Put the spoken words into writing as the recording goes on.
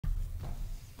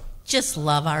Just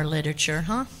love our literature,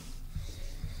 huh?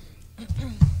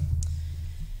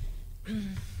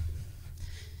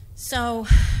 So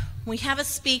we have a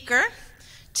speaker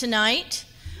tonight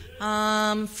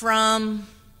from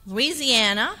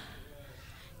Louisiana,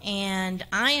 and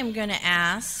I am going to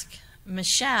ask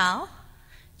Michelle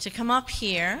to come up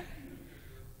here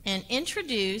and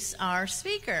introduce our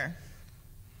speaker.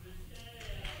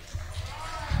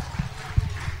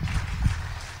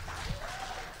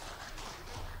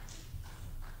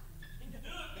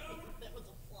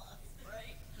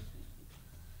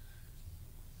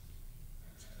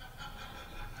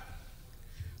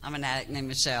 I'm an addict named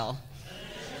Michelle.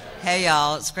 Hey,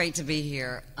 y'all. It's great to be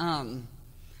here. I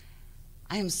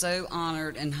am so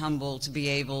honored and humbled to be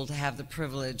able to have the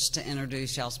privilege to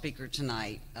introduce y'all speaker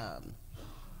tonight.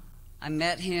 I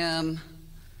met him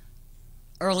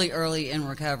early in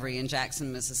recovery in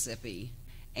Jackson, Mississippi,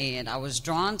 and I was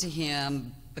drawn to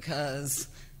him because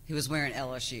he was wearing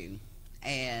LSU.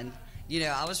 And you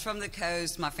know, I was from the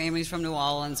coast, my family's from New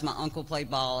Orleans, my uncle played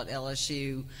ball at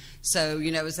LSU, so,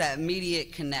 you know, it was that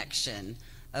immediate connection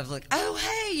of like, oh,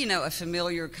 hey, you know, a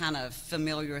familiar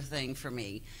thing for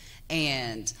me.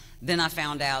 And then I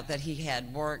found out that he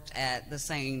had worked at the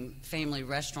same family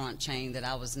restaurant chain that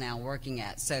I was now working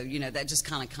at, so, you know, that just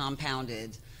kind of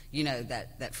compounded, you know,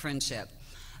 that friendship.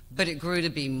 But it grew to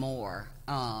be more.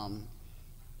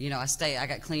 You know, I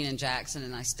got clean in Jackson,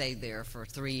 and I stayed there for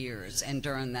 3 years. And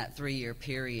during that 3-year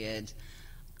period,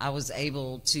 I was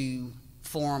able to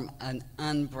form an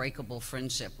unbreakable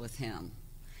friendship with him.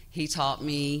 He taught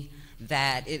me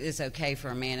that it is okay for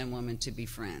a man and woman to be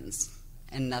friends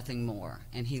and nothing more.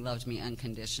 And he loved me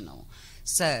unconditional.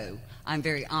 So I'm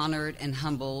very honored and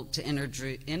humbled to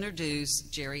introduce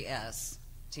Jerry S.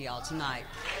 to y'all tonight.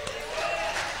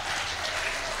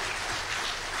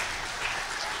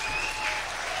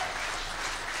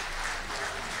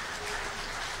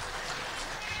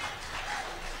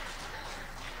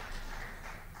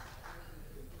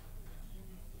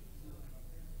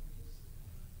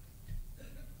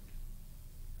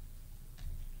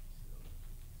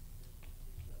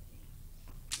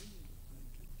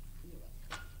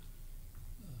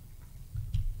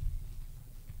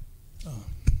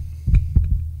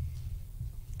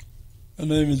 My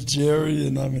name is Jerry,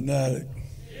 and I'm an addict.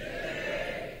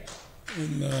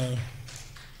 And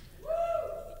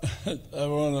I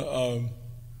want to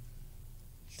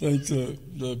thank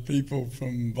the people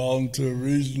from Volunteer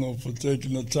Regional for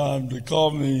taking the time to call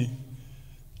me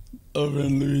over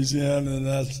in Louisiana and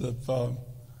ask if I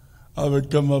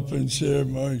would come up and share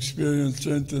my experience,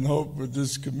 strength, and hope with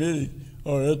this committee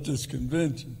or at this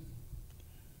convention.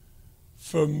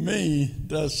 For me,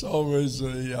 that's always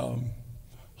a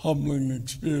humbling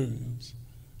experience.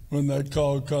 When that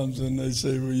call comes and they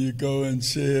say, will you go and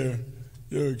share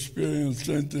your experience,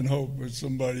 strength, and hope with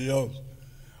somebody else?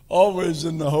 Always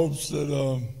in the hopes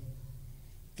that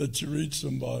you reach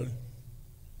somebody.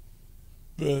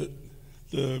 But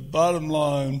the bottom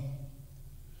line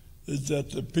is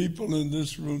that the people in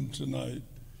this room tonight,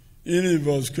 any of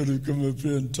us could have come up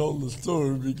here and told the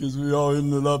story because we all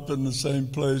ended up in the same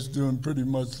place doing pretty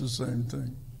much the same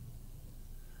thing.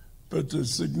 But the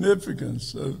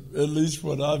significance of at least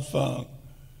what I've found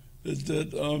is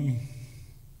that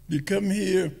you come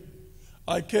here,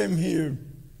 I came here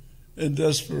in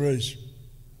desperation.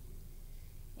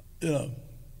 You know,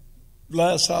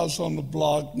 last house on the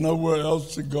block, nowhere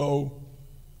else to go,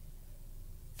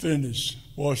 finished,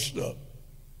 washed up.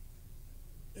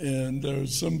 And there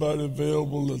was somebody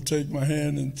available to take my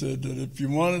hand and said that if you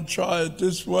want to try it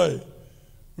this way,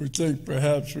 we think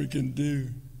perhaps we can do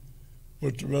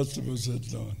what the rest of us had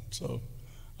done. So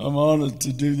I'm honored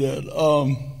to do that.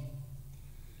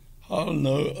 I don't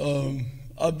know.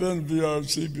 I've been to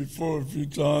VRC before a few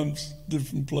times,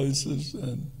 different places,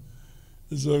 and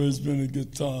it's always been a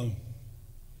good time.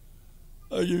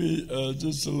 I'll give you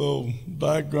just a little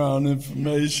background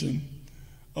information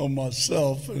on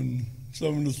myself and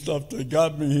some of the stuff that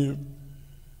got me here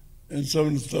and some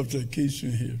of the stuff that keeps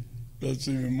me here. That's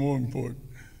even more important.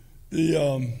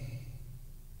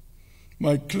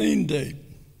 My clean date,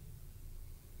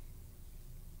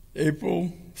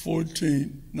 April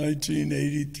 14,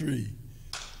 1983.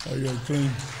 I got clean.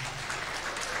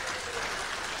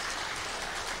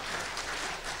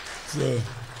 So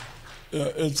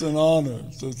it's an honor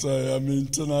to say, I mean,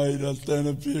 tonight I stand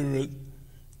up here at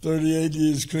 38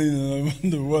 years clean and I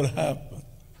wonder what happened.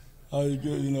 How you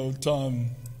go, you know,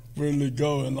 time really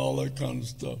go and all that kind of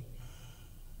stuff.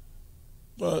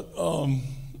 But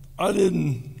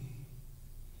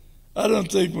I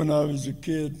don't think when I was a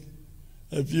kid,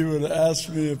 if you would have asked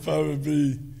me if I would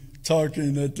be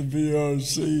talking at the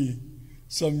VRC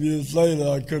some years later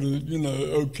I could have,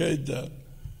 okayed that.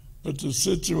 But the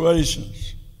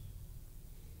situations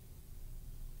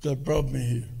that brought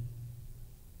me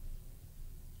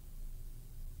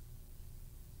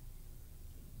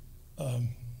here.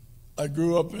 I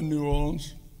grew up in New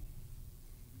Orleans.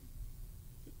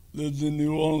 Lived in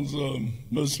New Orleans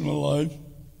most of my life.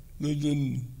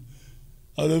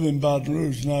 I live in Baton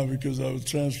Rouge now because I was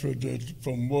transferred there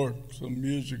from work some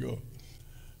years ago.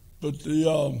 But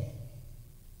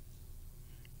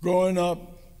growing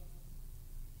up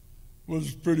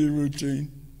was pretty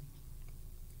routine.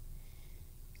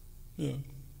 Yeah,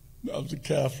 I was a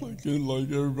Catholic, and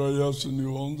like everybody else in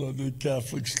New Orleans, I did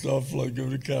Catholic stuff, like go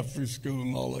to Catholic school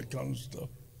and all that kind of stuff,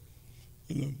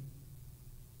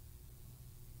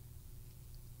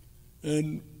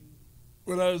 And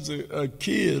when I was a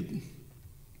kid,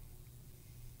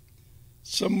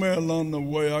 somewhere along the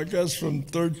way, I guess from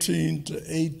 13 to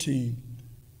 18,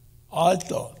 I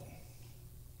thought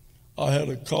I had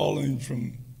a calling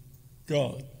from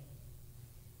God.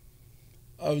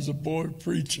 I was a boy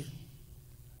preacher.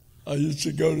 I used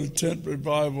to go to tent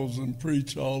revivals and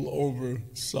preach all over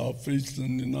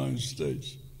southeastern United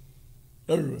States,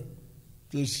 everywhere.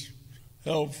 Just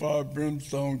hellfire,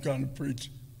 brimstone kind of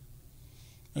preaching.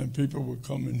 And people would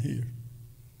come in here.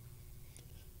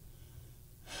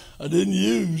 I didn't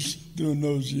use during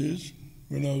those years.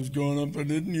 When I was growing up, I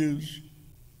didn't use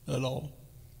at all.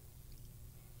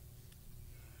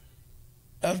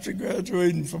 After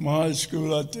graduating from high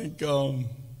school, I think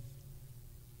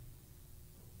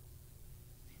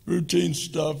routine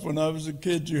stuff. When I was a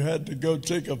kid, you had to go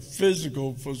take a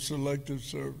physical for selective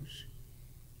service.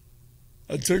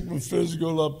 I took my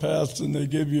physical, I passed, and they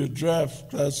gave you a draft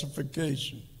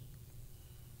classification.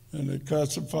 And they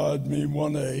classified me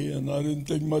 1A, and I didn't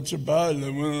think much about it. I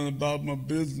went on about my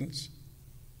business.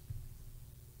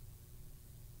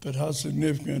 But how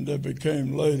significant that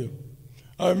became later.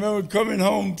 I remember coming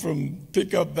home from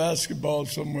pickup basketball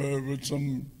somewhere with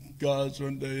some guys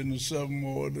one day in the 7th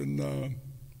Ward, and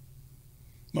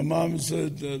my mom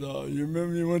said that, you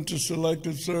remember you went to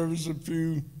selective service a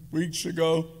few weeks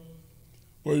ago?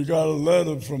 Well, you got a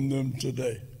letter from them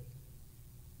today.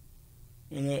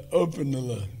 And I opened the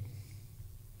letter.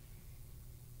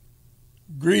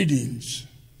 Greetings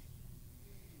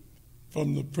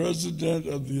from the President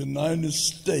of the United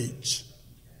States,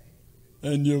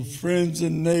 and your friends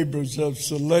and neighbors have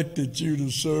selected you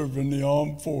to serve in the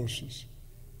armed forces.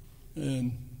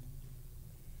 And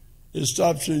it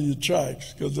stops you in your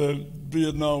tracks because the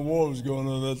Vietnam War was going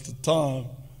on at the time.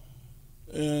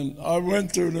 And I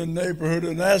went through the neighborhood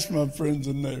and asked my friends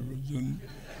and neighbors,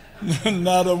 and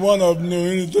not a one of them knew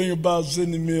anything about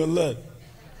sending me a letter.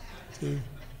 So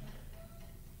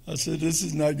I said, this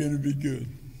is not going to be good.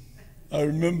 I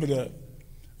remember that.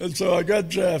 And so I got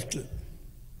drafted.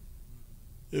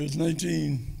 It was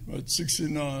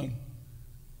 1969.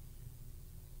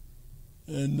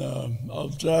 And I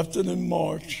was drafted in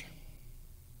March.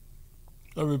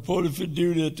 I reported for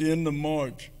duty at the end of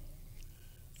March.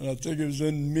 And I think it was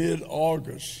in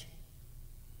mid-August,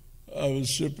 I was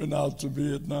shipping out to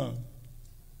Vietnam.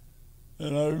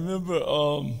 And I remember,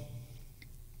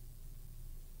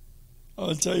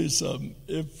 I'll tell you something.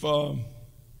 If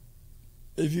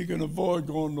you can avoid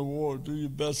going to war, do your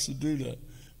best to do that.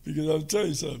 Because I'll tell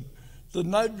you something. The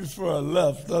night before I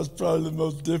left, that's probably the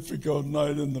most difficult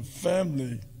night in the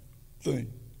family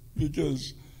thing.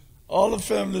 Because all the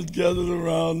families gathered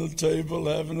around the table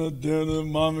having a dinner,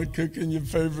 mama cooking your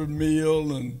favorite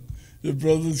meal, and your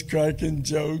brothers cracking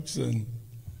jokes. And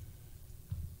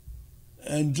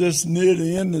just near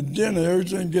the end of dinner,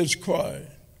 everything gets quiet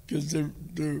because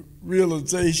the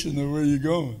realization of where you're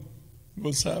going,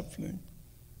 what's happening.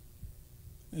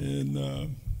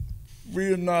 And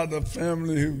we are not a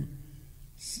family who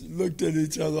looked at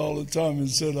each other all the time and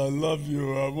said, I love you,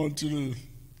 or I want you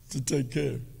to take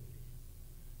care.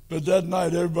 But that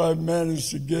night, everybody managed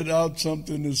to get out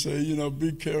something to say,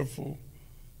 be careful,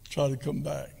 try to come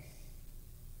back.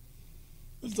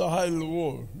 It was the height of the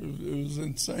war. It was an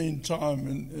insane time,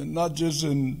 and not just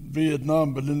in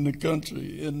Vietnam, but in the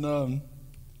country. And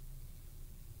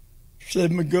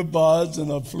said my goodbyes,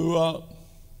 and I flew out.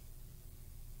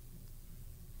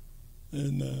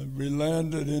 And we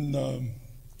landed in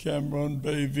Cam Ranh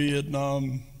Bay,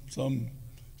 Vietnam, some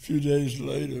few days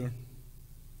later.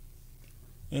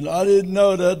 And I didn't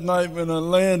know that night when I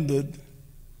landed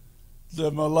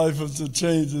that my life was to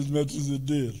change as much as it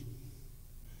did.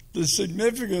 The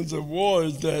significance of war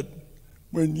is that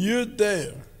when you're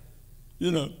there,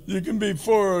 you can be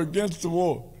for or against the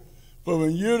war. But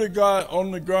when you're the guy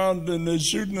on the ground and they're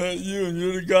shooting at you and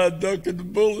you're the guy ducking the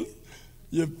bullets,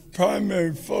 your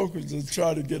primary focus is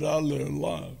try to get out of there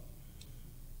alive.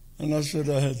 And that's what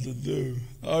I had to do.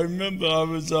 I remember I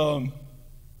was,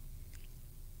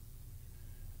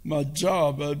 my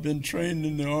job, I'd been trained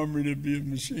in the Army to be a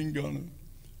machine gunner.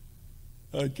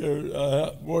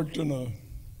 I worked in a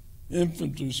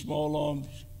infantry, small arms,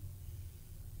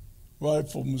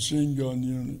 rifle machine gun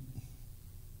unit.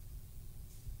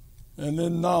 And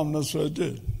in Nam, that's what I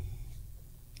did.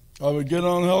 I would get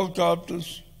on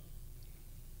helicopters.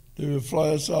 They would fly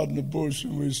us out in the bush,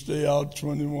 and we'd stay out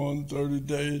 21, 30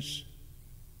 days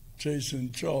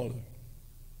chasing Charlie.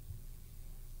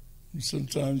 And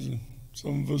sometimes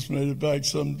some of us made it back,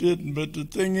 some didn't. But the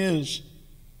thing is,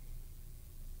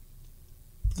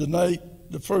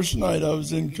 the first night I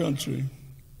was in country,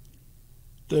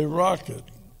 they rocket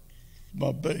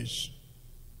my base.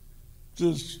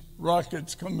 Just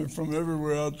rockets coming from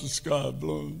everywhere out the sky,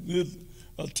 blowing,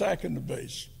 attacking the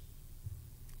base.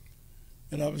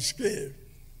 And I was scared.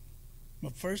 My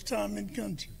first time in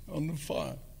country, on the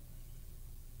fire.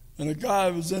 And a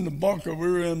guy was in the bunker. We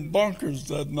were in bunkers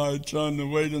that night trying to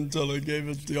wait until they gave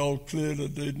us the all clear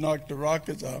that they'd knock the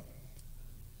rockets out.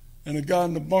 And the guy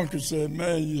in the bunker said,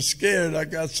 "Man, you're scared. I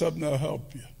got something that'll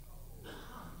help you."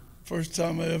 First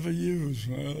time I ever used.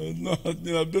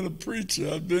 I've been a preacher.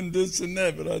 I've been this and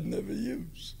that, but I'd never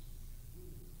used.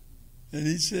 And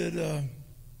he said,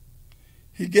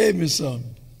 he gave me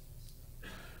something.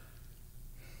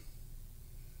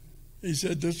 He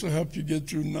said, "This will help you get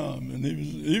through Nam." And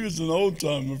he was an old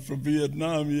timer from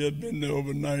Vietnam. He had been there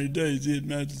over 90 days. He had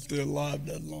managed to stay alive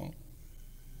that long.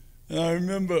 And I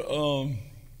remember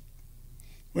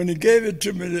when he gave it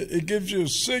to me, it gives you a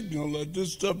signal that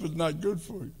this stuff is not good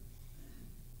for you.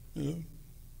 You know?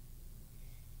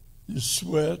 You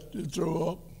sweat, you throw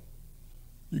up,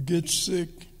 you get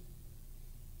sick,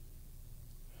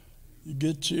 you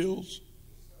get chills.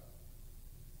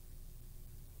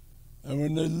 And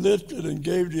when they lifted and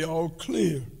gave the all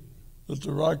clear that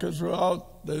the rockets were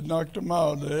out, they knocked them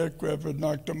out, the aircraft had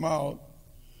knocked them out.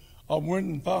 I went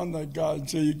and found that guy and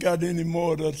said, "You got any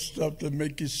more of that stuff that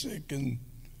make you sick and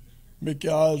make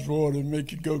your eyes water and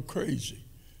make you go crazy?"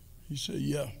 He said,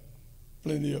 "Yeah,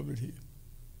 plenty of it here."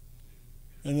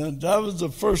 And then that was the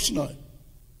first night.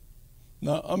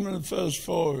 Now, I'm going to fast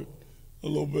forward a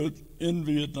little bit in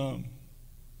Vietnam.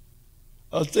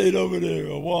 I stayed over there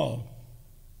a while.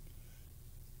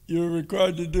 You were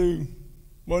required to do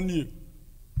 1 year.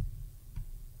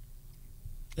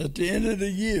 At the end of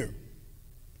the year,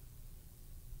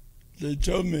 they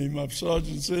told me, my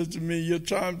sergeant said to me, "Your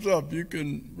time's up. You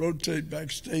can rotate back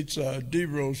stateside,"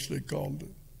 D-roast they called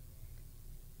it.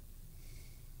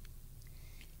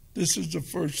 This is the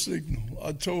first signal.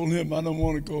 I told him I don't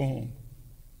want to go home.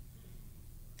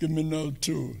 Give me no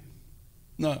tour.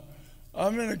 Now,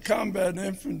 I'm in a combat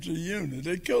infantry unit.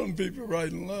 They're killing people right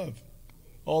and left.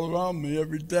 All around me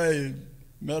every day,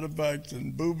 medevacs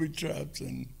and booby traps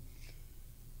and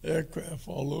aircraft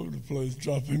all over the place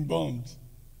dropping bombs.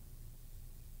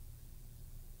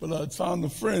 But I'd found a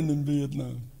friend in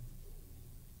Vietnam,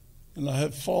 and I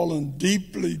had fallen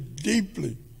deeply,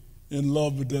 deeply in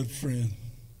love with that friend.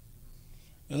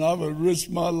 And I would risk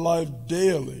my life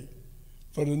daily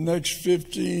for the next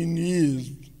 15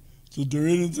 years to do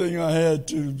anything I had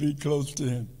to be close to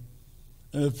him.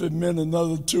 And if it meant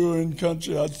another tour in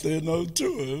country, I'd stay another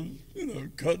tour,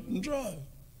 cut and dry.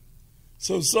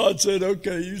 So Sarge said,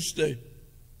 "Okay, you stay."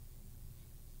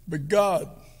 But God,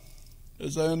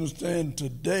 as I understand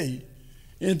today,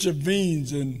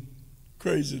 intervenes in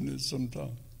craziness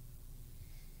sometimes.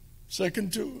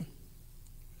 Second tour,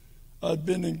 I'd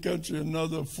been in country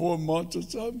another 4 months or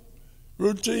something.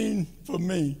 Routine for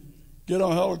me, get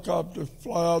on a helicopter,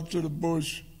 fly out to the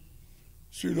bush,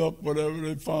 shoot up whatever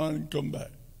they find and come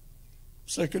back.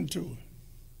 Second tour.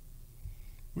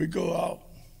 We go out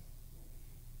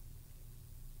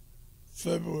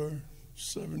February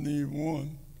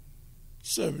 71,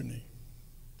 70.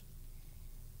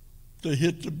 They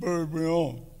hit the bird we're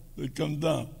on. They come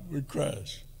down. We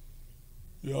crash.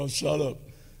 We all shot up.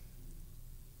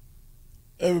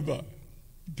 Everybody.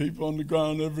 People on the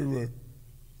ground everywhere.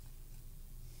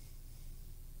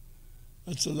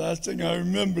 That's the last thing I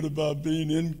remembered about being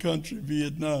in country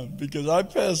Vietnam, because I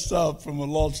passed out from a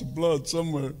loss of blood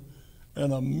somewhere,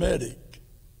 and a medic,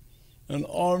 an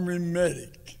Army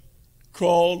medic,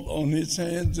 crawled on his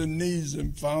hands and knees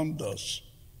and found us,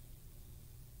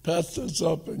 patched us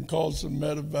up and called some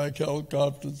medevac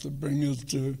helicopters to bring us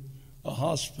to a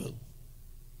hospital.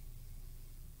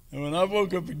 And when I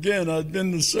woke up again, I'd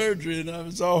been to surgery and I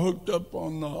was all hooked up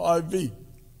on the IV.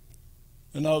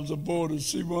 And I was aboard a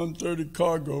C-130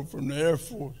 cargo from the Air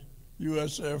Force,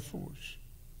 U.S. Air Force.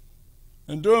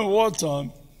 And during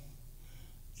wartime,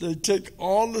 they take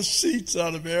all the seats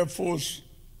out of Air Force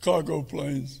cargo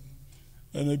planes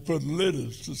and they put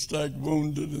litters to stack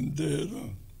wounded and dead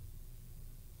on.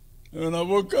 And when I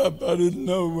woke up, I didn't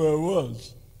know where I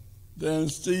was. The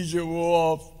anesthesia wore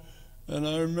off, and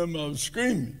I remember I was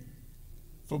screaming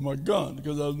for my gun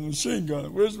because I was a machine gunner.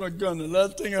 Where's my gun? The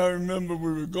last thing I remember,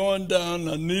 we were going down, and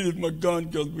I needed my gun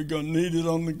because we're going to need it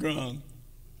on the ground.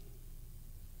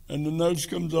 And the nurse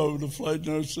comes over, the flight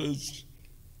nurse says,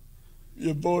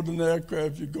 you're aboard an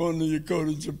aircraft, you're going to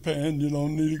Yokota, Japan, you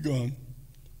don't need a gun.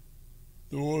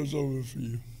 The war's over for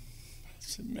you. I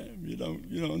said, ma'am, you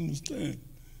don't understand.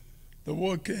 The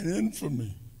war can't end for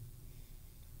me.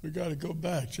 We got to go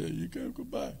back. She said, you can't go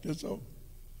back. It's over.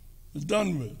 It's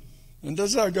done with. And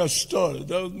that's how I got started.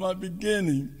 That was my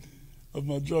beginning of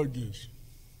my drug use.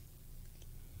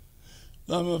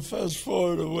 Now I'm going to fast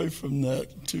forward away from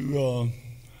that to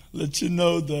let you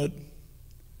know that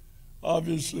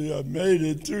obviously I made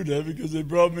it through that because they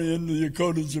brought me into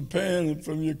Yokota, Japan, and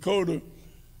from Yokota,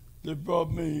 they brought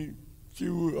me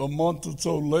a month or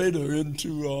so later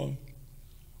into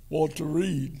Walter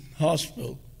Reed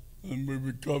Hospital, and we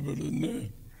recovered in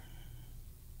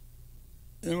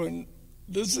there. And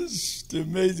this is the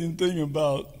amazing thing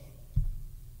about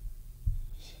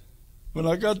when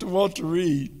I got to Walter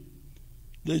Reed,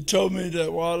 they told me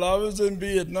that while I was in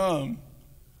Vietnam,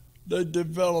 they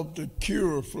developed a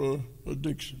cure for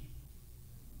addiction.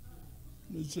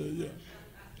 They said, yeah.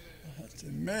 I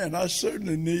said, man, I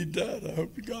certainly need that. I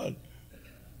hope you got it.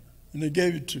 And they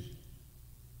gave it to me.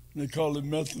 And they called it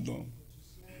methadone.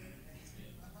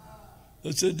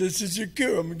 They said, this is your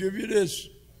cure. I'm going to give you this.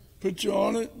 Put you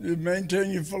on it. It'll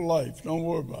maintain you for life. Don't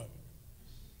worry about it.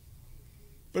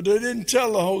 But they didn't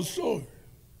tell the whole story.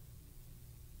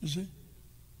 You see?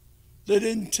 They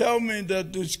didn't tell me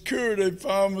that this cure they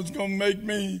found was going to make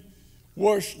me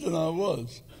worse than I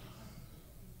was.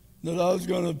 That I was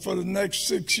going to, for the next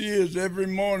 6 years, every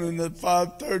morning at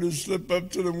 5:30, slip up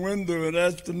to the window and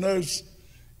ask the nurse,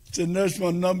 say, nurse,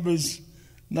 my number's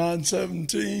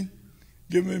 917,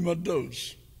 give me my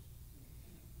dose.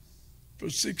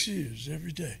 For 6 years,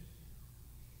 every day,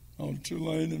 on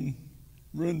Tulane and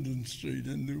Rendon Street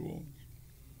in New Orleans.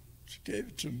 She gave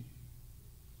it to me.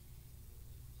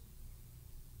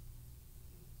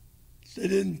 They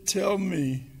didn't tell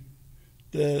me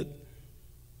that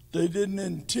they didn't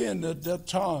intend at that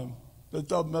time, they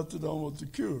thought methadone was the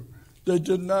cure. They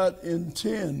did not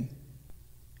intend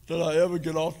that I ever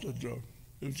get off that drug.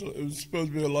 It was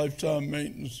supposed to be a lifetime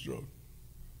maintenance drug.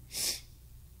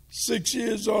 6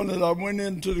 years on it, I went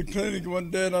into the clinic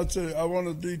one day and I said, I want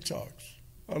a detox.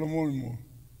 I don't want any more.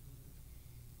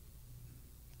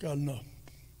 Got enough.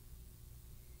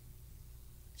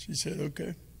 She said,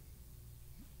 okay.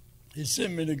 He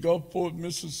sent me to Gulfport,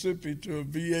 Mississippi to a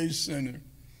VA center,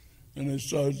 and they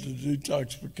started the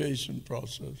detoxification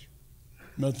process,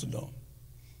 methadone.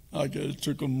 I guess it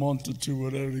took a month or two,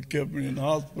 whatever, they kept me in the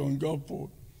hospital in Gulfport,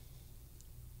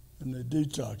 and they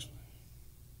detoxed me.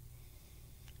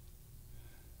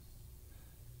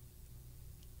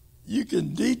 You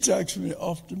can detox me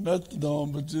off the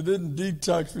methadone, but you didn't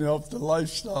detox me off the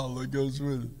lifestyle that goes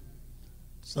with it.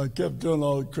 So I kept doing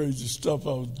all the crazy stuff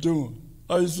I was doing.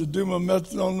 I used to do my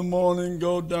methadone in the morning,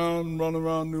 go down, run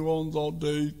around New Orleans all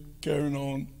day, carrying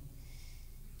on,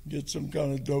 get some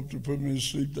kind of dope to put me to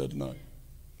sleep that night.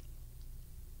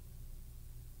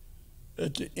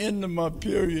 At the end of my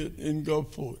period in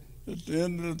Gulfport, at the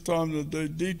end of the time that they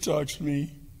detoxed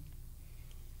me,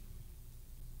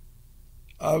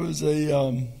 I was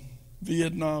a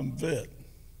Vietnam vet.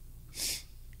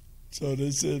 So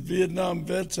they said Vietnam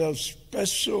vets have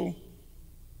special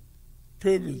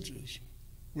privileges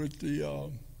with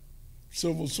the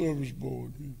Civil Service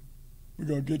Board. We're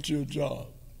going to get you a job.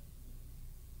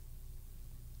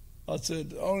 I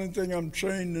said, the only thing I'm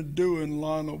trained to do in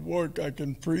line of work, I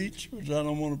can preach, which I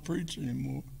don't want to preach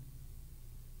anymore.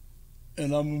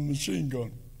 And I'm a machine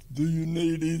gunner. Do you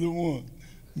need either one?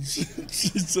 She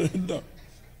said, no,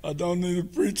 I don't need a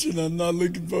preacher, and I'm not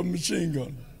looking for a machine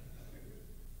gunner.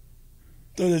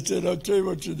 Then they said, I'll tell you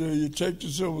what you do. You take the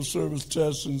civil service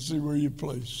test and see where you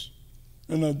place.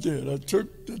 And I did. I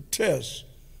took the test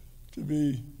to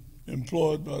be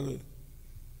employed by the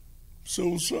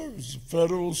civil service,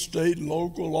 federal, state,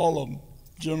 local, all of them,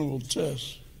 general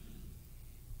tests.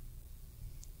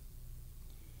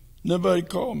 Nobody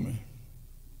called me.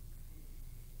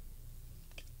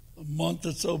 A month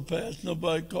or so passed,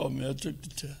 nobody called me. I took the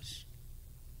test.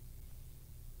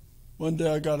 One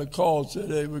day I got a call, said,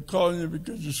 hey, we're calling you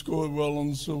because you scored well on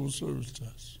the civil service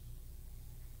test.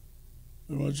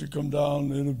 We want you to come down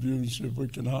and interview and see if we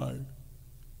can hire you.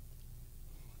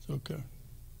 Okay.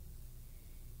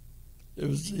 It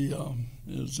was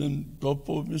in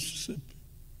Gulfport, Mississippi.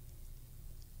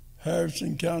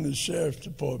 Harrison County Sheriff's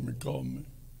Department called me.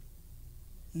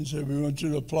 He said, "We want you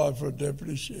to apply for a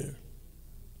deputy sheriff."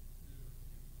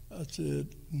 I said,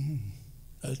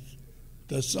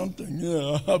 that's something,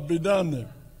 yeah, I'll be down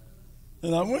there.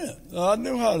 And I went. I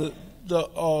knew how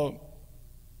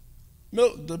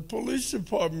the police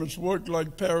departments work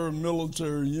like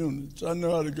paramilitary units. I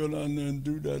know how to go down there and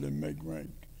do that and make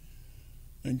rank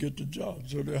and get the job.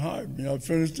 So they hired me. I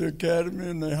finished the academy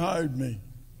and they hired me.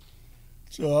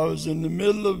 So I was in the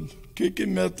middle of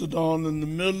kicking methadone, in the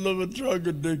middle of a drug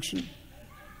addiction,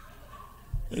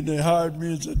 and they hired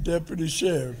me as a deputy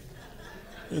sheriff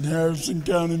in Harrison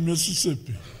County,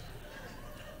 Mississippi.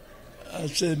 I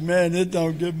said, man, it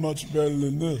don't get much better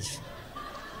than this.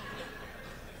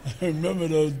 I remember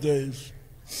those days.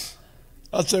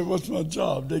 I said, what's my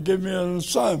job? They gave me an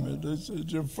assignment. They said,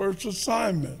 your first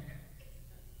assignment,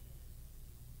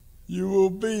 you will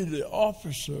be the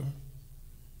officer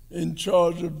in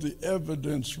charge of the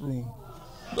evidence room.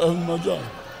 That was my job.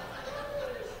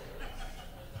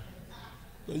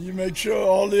 So you make sure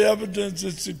all the evidence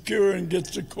is secure and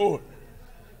gets to court.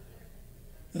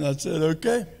 And I said,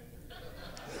 okay.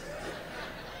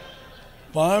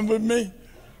 Fine with me.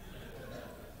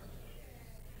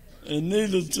 And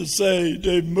needless to say,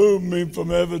 they moved me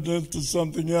from evidence to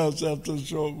something else after a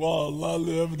short while. A lot of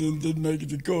the evidence didn't make it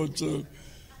to court, so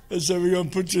they said, we're going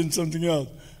to put you in something else.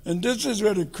 And this is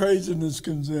where the craziness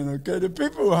comes in, okay? The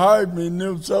people who hired me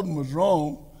knew something was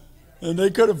wrong, and they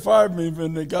could have fired me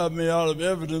when they got me out of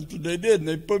evidence, but they didn't.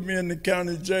 They put me in the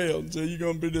county jail and said, you're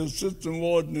going to be the assistant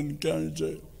warden in the county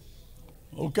jail.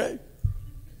 Okay.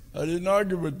 I didn't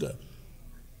argue with that.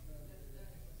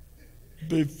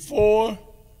 Before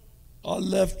I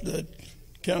left that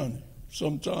county,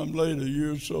 sometime later, a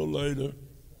year or so later,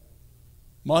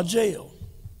 my jail,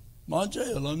 I'm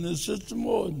the assistant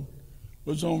warden,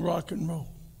 was on rock and roll.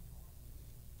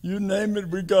 You name it,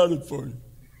 we got it for you.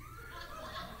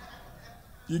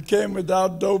 You came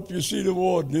without dope, you see the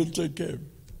warden, he'll take care of you.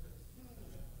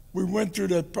 We went through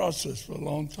that process for a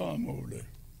long time over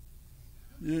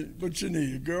there. What you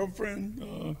need, a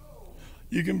girlfriend?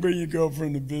 You can bring your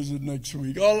girlfriend to visit next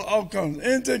week. All kinds,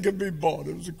 anything could be bought.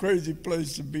 It was a crazy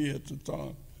place to be at the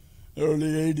time,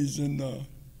 early 80s in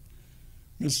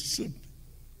Mississippi.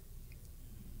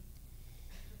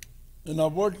 And I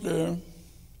worked there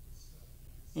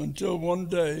until one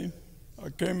day I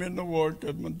came into work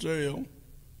at my jail.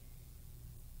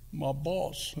 My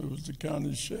boss, who was the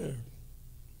county sheriff,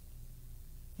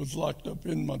 was locked up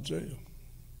in my jail.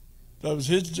 That was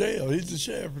his jail. He's the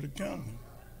sheriff of the county.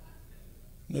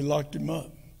 And they locked him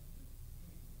up.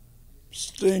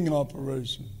 Sting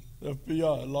operation.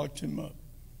 FBI locked him up.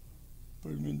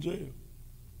 Put him in jail.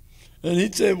 And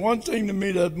he said one thing to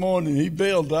me that morning. He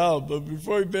bailed out, but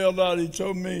before he bailed out, he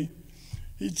told me,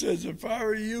 he says, if I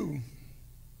were you,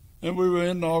 and we were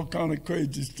into all kind of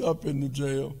crazy stuff in the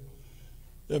jail,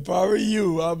 if I were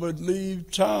you, I would leave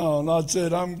town. I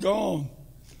said, I'm gone.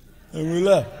 And we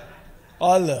left.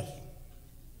 I left.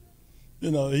 You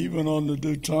know, he went on to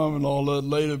do time and all that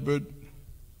later, but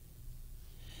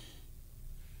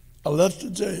I left the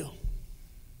jail.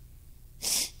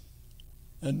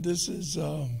 And this is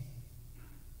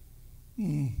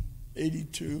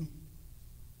 82.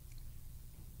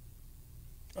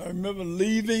 I remember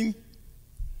leaving,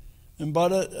 and by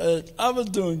that, I was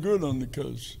doing good on the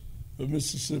coast of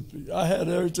Mississippi. I had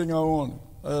everything I wanted.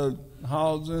 I had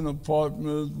housing,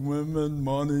 apartments, women,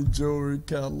 money, jewelry,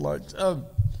 Cadillacs.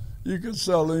 You could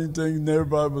sell anything, and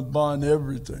everybody was buying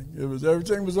everything.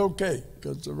 Everything was okay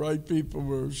because the right people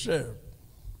were sheriff.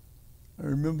 I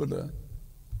remember that.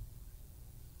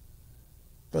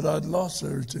 But I'd lost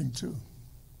everything too.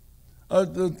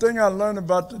 The thing I learned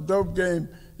about the dope game,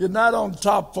 you're not on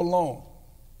top for long.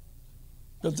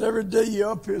 Because every day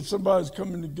you're up here, somebody's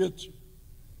coming to get you.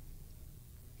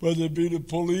 Whether it be the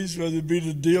police, whether it be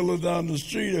the dealer down the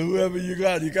street, or whoever you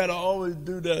got to always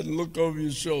do that and look over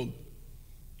your shoulder.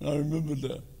 I remember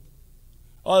that.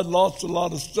 I had lost a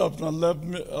lot of stuff, and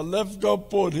I left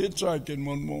Gulfport hitchhiking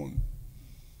one morning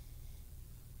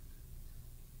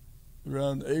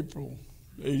around April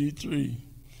 '83.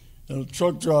 And a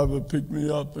truck driver picked me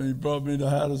up, and he brought me to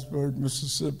Hattiesburg,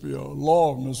 Mississippi, or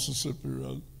Laurel, Mississippi,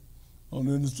 rather, on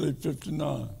Interstate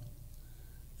 59.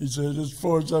 He said, as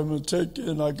far as I'm going to take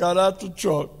you. And I got out the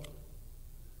truck,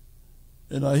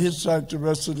 and I hitchhiked the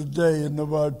rest of the day, and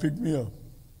nobody picked me up.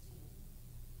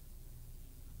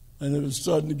 And it was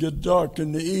starting to get dark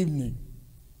in the evening.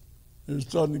 It was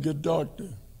starting to get dark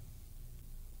there.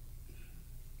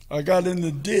 I got in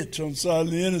the ditch on the side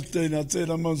of the interstate, and I said,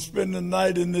 I'm going to spend the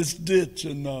night in this ditch,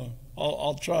 and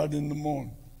I'll try it in the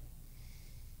morning.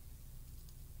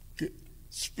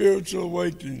 Spiritual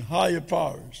awakening, higher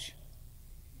powers.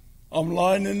 I'm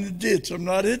lying in the ditch. I'm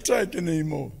not hitchhiking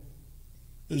anymore.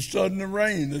 It's starting to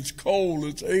rain. It's cold.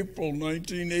 It's April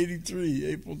 1983,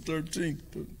 April 13th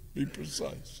to be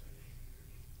precise.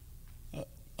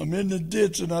 I'm in the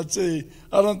ditch, and I'd say,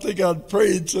 I don't think I'd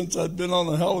prayed since I'd been on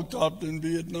a helicopter in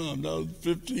Vietnam. That was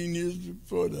 15 years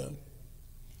before that.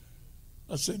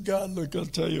 I said, God, look, I'll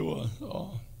tell you what.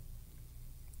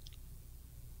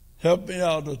 Help me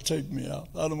out or take me out.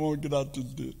 I don't want to get out this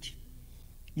ditch.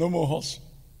 No more hustle.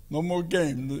 No more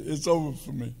game. It's over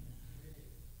for me.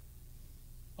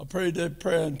 I prayed that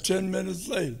prayer, and 10 minutes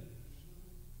later,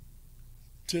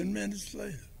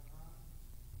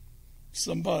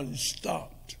 somebody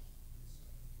stopped.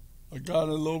 I got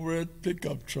a low red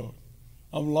pickup truck.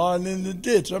 I'm lying in the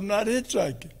ditch. I'm not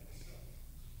hitchhiking.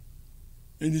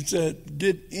 And he said,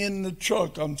 get in the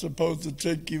truck. I'm supposed to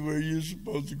take you where you're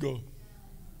supposed to go.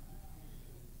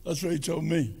 That's what he told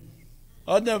me.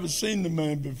 I'd never seen the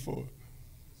man before.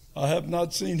 I have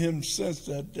not seen him since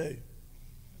that day.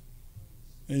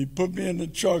 And he put me in the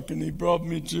truck, and he brought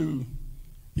me to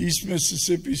East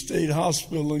Mississippi State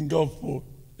Hospital in Gulfport,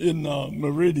 in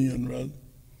Meridian, rather.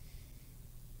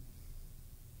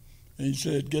 And he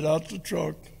said, get out the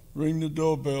truck, ring the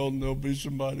doorbell, and there'll be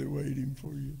somebody waiting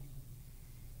for you.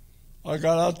 I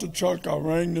got out the truck, I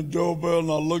rang the doorbell,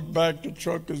 and I looked back, the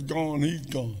truck is gone, he's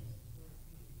gone.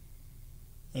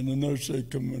 And the nurse said,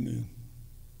 come on in.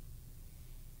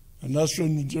 And that's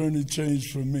when the journey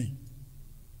changed for me.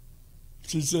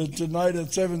 She said, tonight at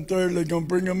 7:30, they're going to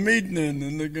bring a meeting in,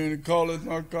 and they're going to call it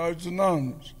Narcotics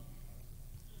Anonymous.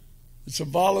 It's a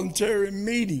voluntary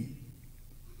meeting.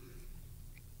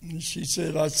 And she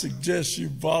said, I suggest you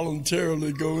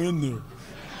voluntarily go in there.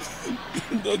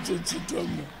 That's what she told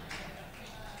me.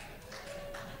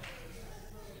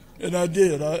 And I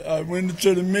did. I went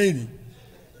into the meeting.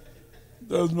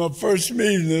 That was my first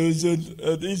meeting. It was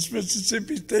at East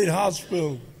Mississippi State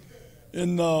Hospital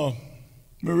in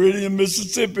Meridian,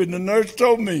 Mississippi. And the nurse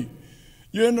told me,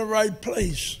 you're in the right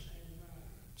place.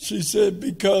 She said,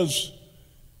 because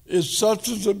it's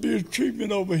substance abuse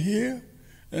treatment over here,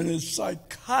 and it's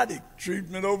psychotic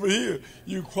treatment over here.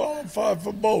 You qualify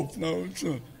for both. No,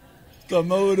 so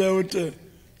I'm over there with the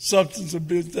substance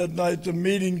abuse. That night the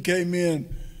meeting came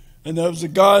in, and there was a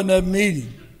guy in that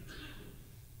meeting.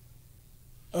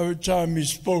 Every time he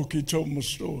spoke, he told me a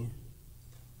story.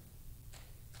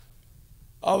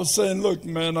 I was saying, look,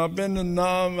 man, I've been to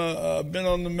Nam, I've been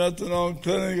on the methadone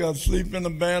clinic, I sleep in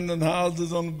abandoned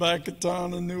houses on the back of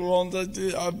town in New Orleans.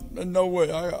 No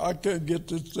way, I can't get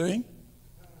this thing.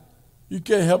 You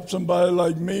can't help somebody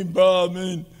like me, bro. I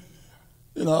mean,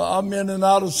 you know, I'm in and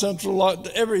out of Central Light.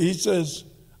 He says,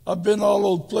 I've been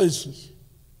all those places.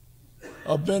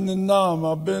 I've been in Nam,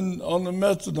 I've been on the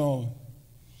methadone.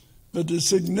 But the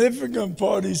significant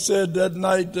part, he said that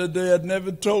night that they had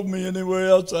never told me anywhere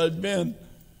else I'd been,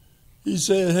 he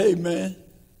said, hey, man,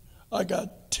 I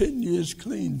got 10 years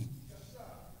clean.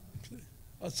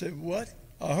 I said, what?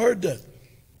 I heard that.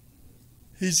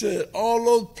 He said, all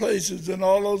those places and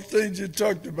all those things you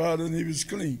talked about, and he was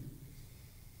clean.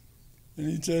 And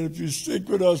he said, if you stick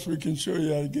with us, we can show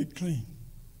you how to get clean.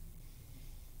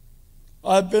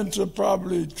 I've been to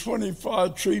probably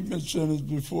 25 treatment centers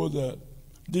before that.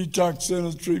 Detox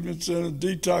centers, treatment centers,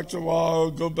 detox a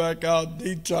while, go back out,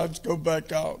 detox, go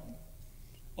back out.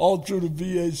 All through the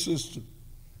VA system.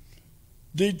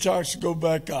 Detox, go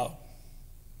back out.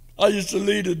 I used to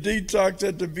lead a detox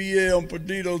at the VA on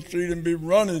Perdido Street and be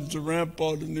running to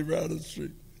Rampart and Nevada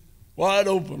Street. Wide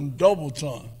open, double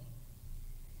time.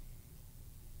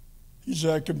 He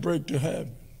said, I can break the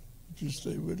habit if you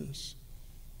stay with us.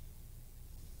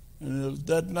 And it was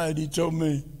that night he told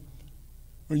me,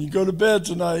 when you go to bed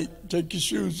tonight, take your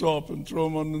shoes off and throw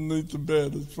them underneath the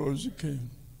bed as far as you can.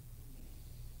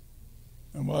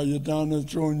 And while you're down there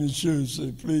throwing your shoes,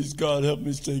 say, please, God, help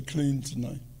me stay clean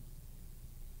tonight.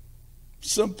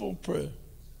 Simple prayer.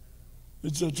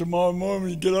 He said, tomorrow morning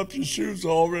when you get up, your shoes are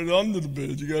already under the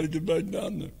bed. You got to get back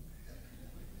down there.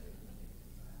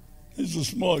 He's a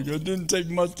smart guy. It didn't take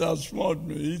much to outsmart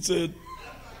me. He said,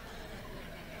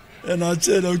 and I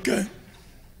said, okay.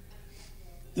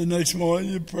 The next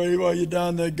morning, you pray while you're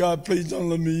down there, God, please don't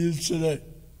let me use today.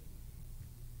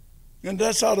 And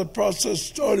that's how the process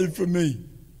started for me.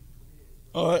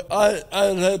 I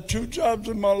had had 2 jobs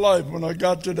in my life when I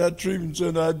got to that treatment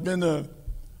center. I'd been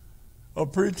a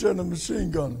preacher and a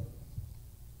machine gunner.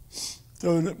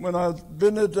 So when I've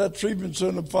been at that treatment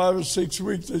center 5 or 6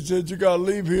 weeks, they said, you got to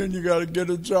leave here and you got to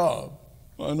get a job.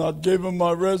 And I gave them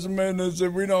my resume, and they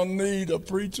said, we don't need a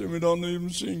preacher, we don't need a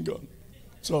machine gun.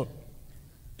 So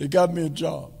they got me a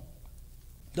job.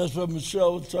 That's what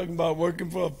Michelle was talking about, working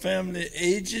for a family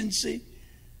agency.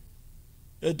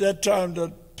 At that time, the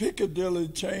Piccadilly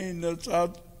chain that's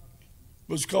out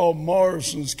was called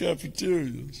Morrison's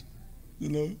Cafeterias,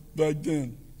 back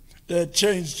then. They had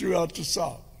changed throughout the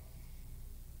South.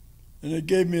 And they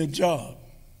gave me a job.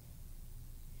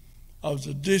 I was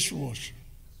a dishwasher.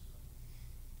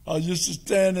 I used to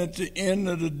stand at the end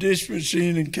of the dish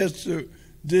machine and catch the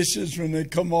dishes when they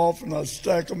come off, and I'd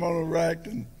stack them on a rack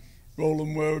and roll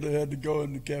them wherever they had to go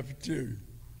in the cafeteria.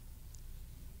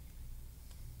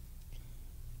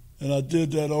 And I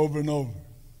did that over and over.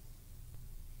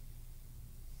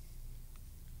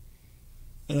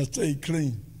 And I stayed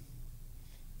clean.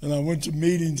 And I went to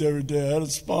meetings every day. I had a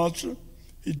sponsor.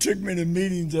 He took me to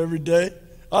meetings every day.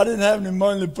 I didn't have any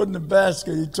money to put in the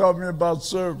basket. He taught me about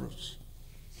service.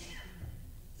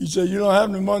 He said, you don't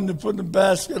have any money to put in the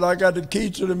basket. I got the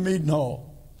key to the meeting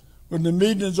hall. When the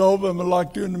meeting is over, I'm going to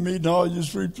lock you in the meeting hall. You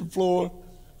sweep the floor,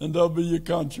 and that'll be your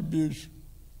contribution.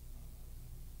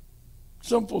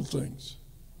 Simple things.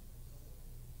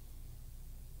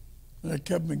 And that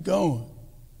kept me going.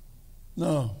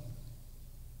 Now,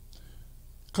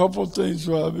 a couple of things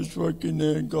while I was working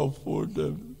there in Gulfport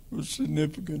that was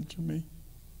significant to me.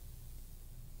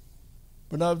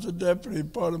 When I was a deputy,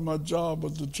 part of my job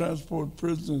was to transport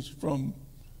prisoners from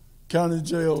county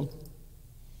jail to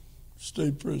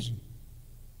state prison.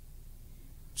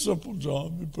 Simple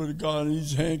job. You put a guy in,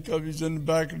 he's handcuffed, he's in the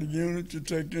back of the unit, you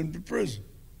take him to prison.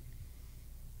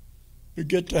 We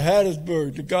get to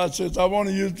Hattiesburg. The guy says, I want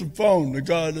to use the phone, the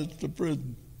guy that's the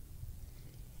prison.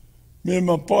 Me and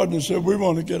my partner said, we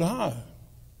want to get high.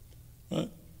 Right?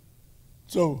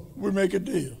 So we make a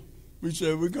deal. We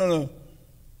said, we're going to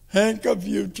handcuff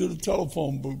you to the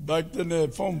telephone booth. Back then they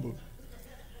had phone booth.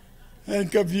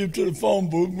 Handcuff you to the phone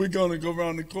booth. We're going to go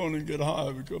around the corner and get high.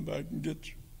 We come back and get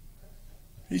you.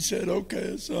 He said, okay,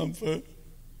 it's unfair.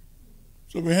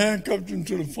 So we handcuffed him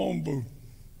to the phone booth.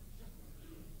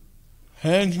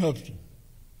 Handcuffed him.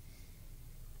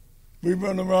 We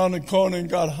went around the corner and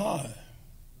got high.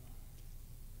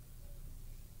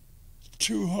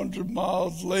 200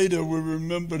 miles later, we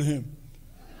remembered him.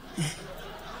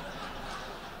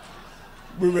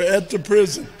 We were at the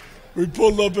prison. We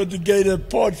pulled up at the gate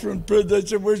at Parchment Prison. They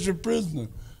said, where's your prisoner?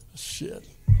 Shit.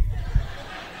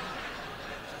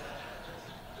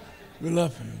 We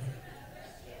left him.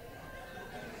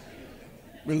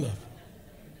 We left him.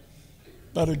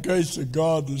 By the grace of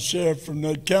God, the sheriff from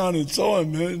that county saw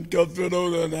him and got fit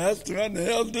over there and asked him, how in the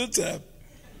hell did this happen?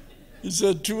 He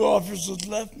said, 2 officers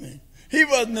left me. He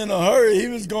wasn't in a hurry. He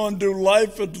was going to do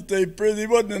life at the state prison. He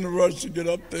wasn't in a rush to get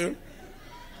up there.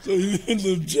 So he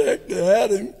didn't object. They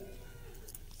had him.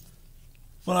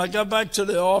 When I got back to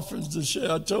the office, the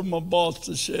sheriff, I told my boss,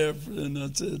 the sheriff, and I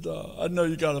said, I know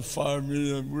you got to fire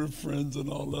me, and we're friends and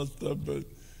all that stuff, but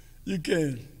you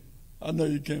can't. I know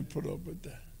you can't put up with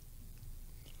that.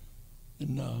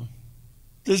 And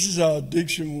this is how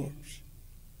addiction works.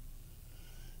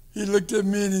 He looked at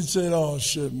me and he said, oh,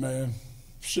 shit, man.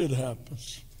 Shit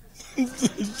happens.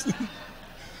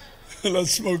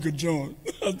 Let's smoke a joint.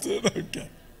 I said, okay.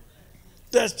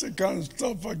 That's the kind of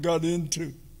stuff I got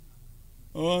into.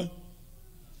 All right?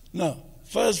 Now,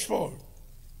 fast forward.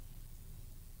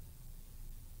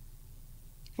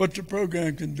 What the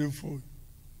program can do for you.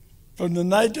 From the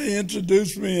night they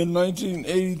introduced me in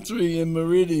 1983 in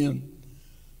Meridian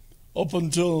up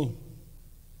until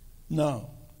now,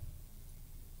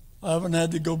 I haven't had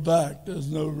to go back. There's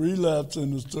no relapse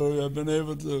in the story. I've been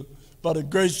able to, by the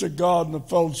grace of God and the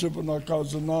fellowship of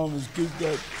Narcotics Anonymous, keep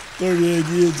that 38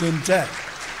 years intact.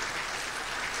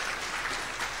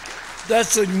 That's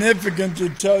significant to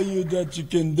tell you that you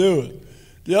can do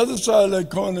it. The other side of that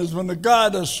coin is when the guy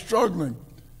that's struggling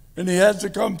and he has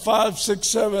to come 5, 6,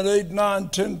 7, 8, 9,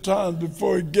 10 times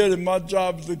before he get it, my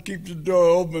job is to keep the door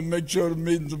open and make sure the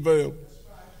meeting's available.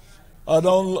 I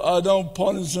don't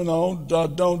punish and I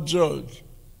don't judge.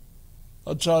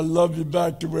 I try to love you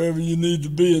back to wherever you need to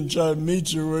be and try to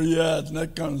meet you where you're at and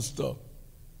that kind of stuff.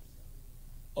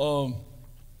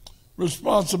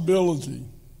 Responsibility.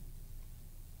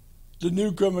 The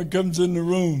newcomer comes in the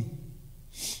room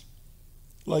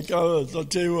like I was. I'll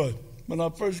tell you what, when I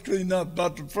first cleaned up,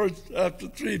 after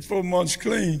 3, 4 months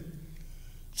clean,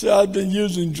 see, I'd been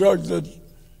using drugs that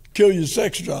kill your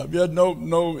sex drive. You had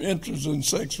no interest in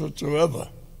sex whatsoever.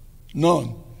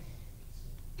 None.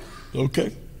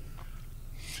 Okay?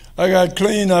 I got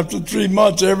clean after 3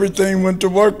 months. Everything went to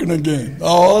working again.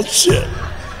 Oh, shit.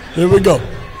 Here we go.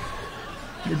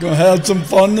 We're going to have some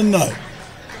fun tonight.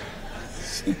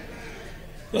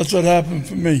 That's what happened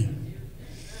for me.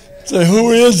 Say,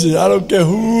 who is he? I don't care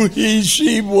who, he,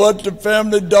 she, what, the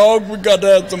family dog. We got to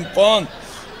have some fun.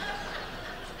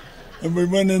 And we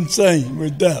went insane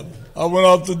with that. I went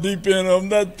off the deep end on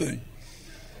that thing.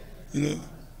 You know,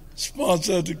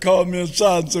 sponsor had to call me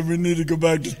aside and said we need to go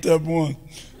back to step one.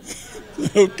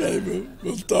 Okay,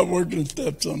 we'll start working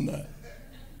steps on that.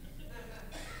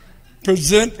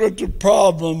 Present with the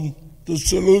problem, the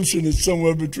solution is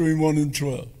somewhere between 1 and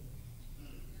 12.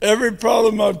 Every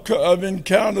problem I've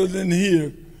encountered in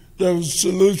here, there was a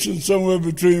solution somewhere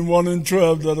between 1 and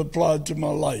 12 that applied to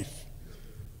my life,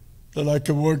 that I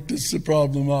could work this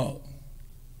problem out.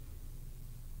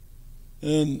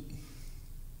 And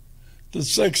the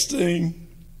sex thing,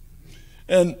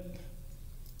 and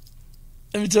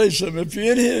let me tell you something. If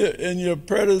you're in here and you're a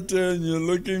predator and you're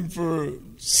looking for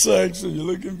sex or you're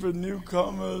looking for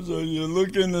newcomers or you're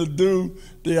looking to do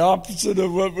the opposite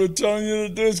of what we're telling you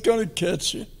to do, it's going to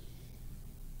catch you.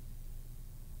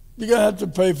 You're going to have to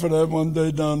pay for that one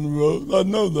day down the road. I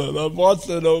know that. I've watched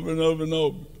that over and over and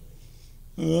over.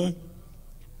 All right?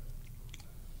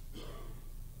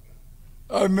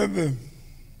 I remember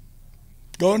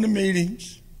going to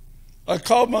meetings. I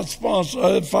called my sponsor. I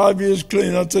had 5 years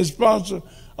clean. I said, sponsor,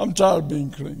 I'm tired of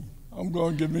being clean. I'm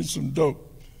going to give me some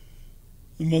dope.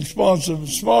 And my sponsor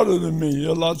was smarter than me,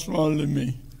 a lot smarter than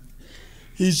me.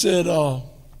 He said,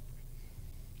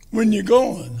 when you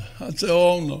going? I said,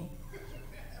 oh, no.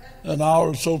 An hour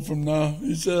or so from now.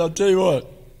 He said, I'll tell you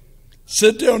what,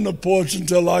 sit there on the porch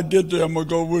until I get there. I'm going to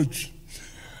go with you.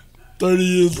 30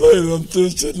 years later, I'm still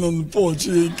sitting on the porch.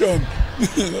 He ain't come.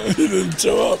 He didn't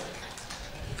show up.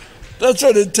 That's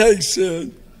what it takes.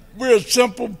 We're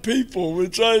simple people. We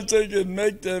try to take and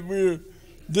make that we're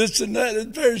this and that.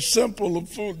 It's very simple.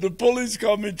 The police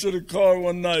called me to the car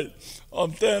one night.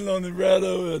 I'm standing on the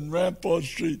Rado and Rampart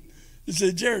Street. He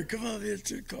said, Jerry, come over here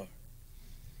to the car.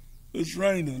 It's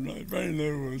raining, right? Raining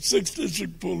everywhere. 6th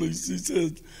District Police. He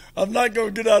said, I'm not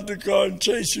going to get out the car and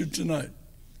chase you tonight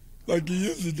like he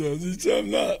usually does. He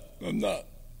said, I'm not.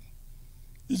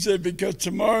 He said, because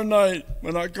tomorrow night,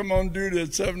 when I come on duty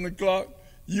at 7 o'clock,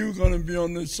 you're going to be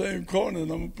on the same corner and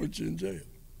I'm going to put you in jail.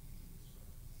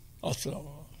 I said,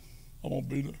 oh, I won't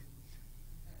be there.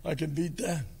 I can beat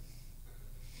that.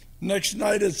 Next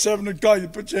night at 7 o'clock, you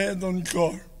put your hands on your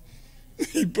car.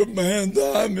 He put my hand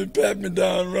behind me, pat me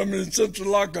down, run me in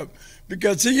central lockup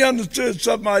because he understood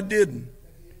something I didn't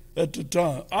at the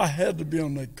time. I had to be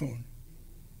on that corner.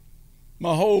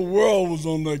 My whole world was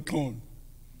on that corner.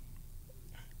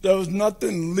 There was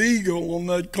nothing legal on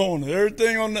that corner.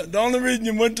 Everything on that. The only reason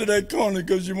you went to that corner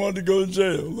because you wanted to go to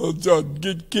jail or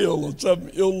get killed or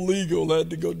something illegal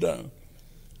had to go down.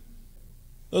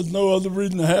 There's no other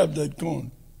reason to have that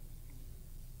corner.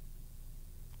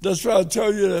 That's why I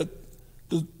tell you that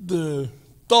the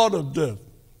thought of death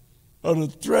or the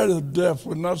threat of death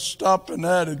would not stop an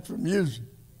addict from using.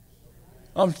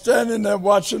 I'm standing there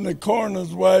watching the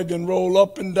coroner's wagon roll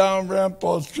up and down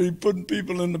Rampart Street, putting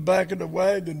people in the back of the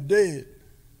wagon dead.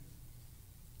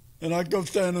 And I go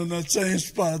stand in that same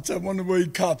spot. I wonder where he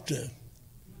copped at.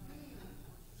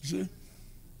 See?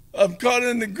 I'm caught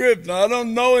in the grip now. I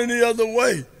don't know any other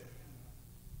way.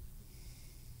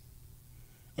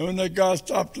 And when that guy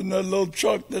stopped in that little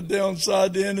truck that there on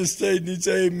side the interstate, and he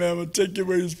said, hey, man, I'm going to take you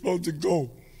where you're supposed to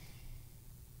go.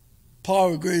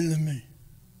 Power greater than me.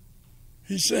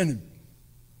 He sent him.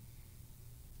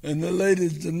 And the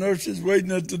ladies, the nurses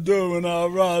waiting at the door when I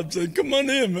arrived said, come on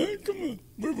in, man, come on,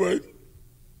 we're waiting.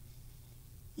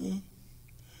 Yeah.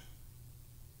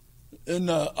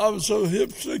 And I was so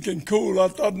hip, slick, and cool, I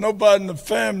thought nobody in the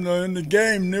family or in the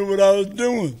game knew what I was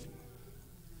doing.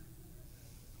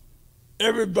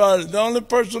 Everybody, the only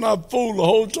person I fooled the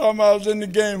whole time I was in the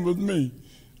game was me.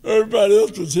 Everybody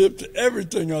else was hip to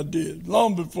everything I did,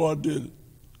 long before I did it.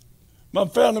 My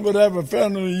family would have a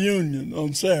family reunion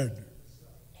on Saturday.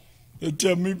 They'd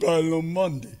tell me probably on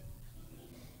Monday.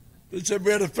 They said,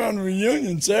 we had a family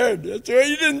reunion Saturday. I said, well,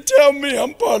 you didn't tell me.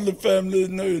 I'm part of the family.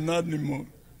 No, you're not anymore.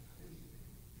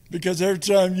 Because every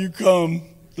time you come,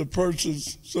 the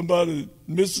purses, somebody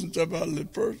missing somebody out of their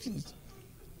purses,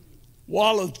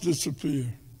 wallets disappear.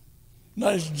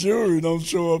 Nice jewelry don't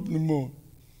show up anymore.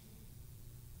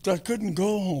 So I couldn't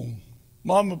go home.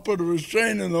 Mama put a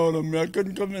restraining order on me. I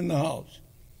couldn't come in the house.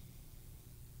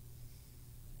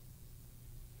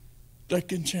 That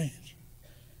can change.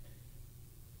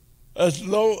 As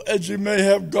low as you may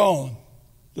have gone,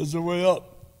 there's a way up.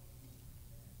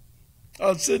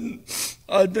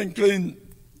 I'd been clean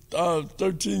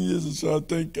 13 years or so, I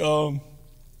think,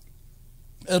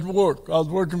 at work. I was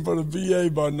working for the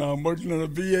VA by now. I'm working at a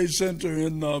VA center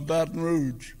in Baton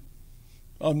Rouge.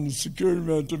 I'm the security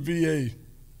man at the VA.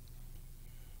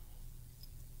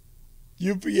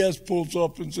 UPS pulls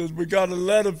up and says, "We got a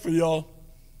letter for y'all."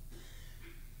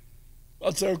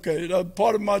 I said, "Okay."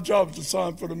 Part of my job is to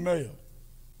sign for the mail.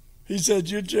 He said,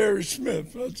 "You're Jerry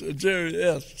Smith." I said, "Jerry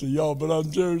S. to y'all, but I'm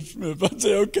Jerry Smith." I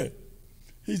said, "Okay."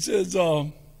 He says,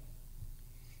 "The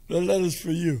letter's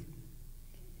for you.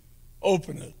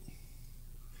 Open it."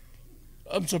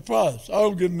 I'm surprised. I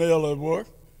don't get mail at work.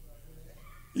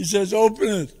 He says, "Open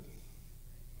it."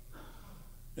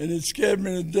 And it scared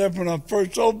me to death when I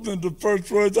first opened it. The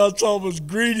first words I saw was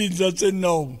 "greetings." I said,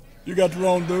 "No, you got the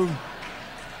wrong dude.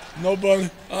 Nobody.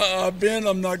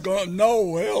 I'm not going.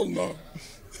 No, hell no."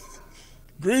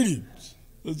 Greetings.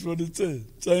 That's what it said.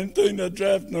 Same thing that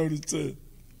draft notice said.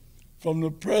 From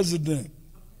the president.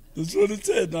 That's what it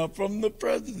said. Now, from the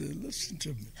president. Listen to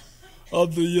me.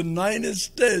 Of the United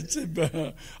States.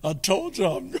 I told you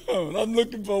I'm going. I'm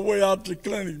looking for a way out the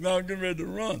clinic. Now I'm getting ready to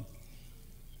run.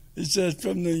 He says,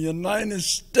 from the United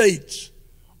States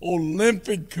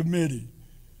Olympic Committee,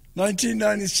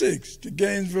 1996, the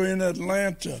games were in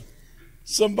Atlanta.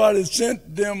 Somebody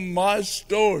sent them my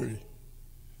story.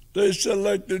 They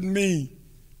selected me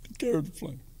to carry the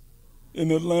flame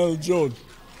in Atlanta, Georgia.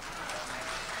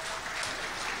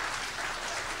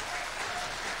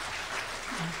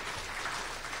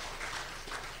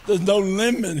 There's no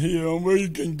limit here on where you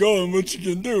can go and what you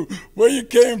can do, where you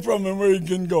came from and where you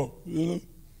can go, you know.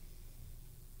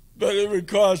 But it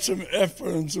requires some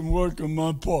effort and some work on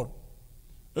my part.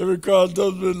 It requires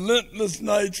those relentless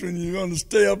nights when you're going to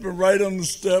stay up and write on the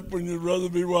step when you'd rather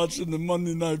be watching the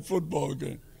Monday night football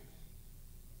game.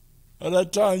 At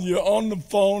that time, you're on the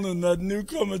phone and that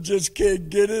newcomer just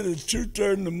can't get it. It's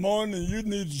 2:30 in the morning and you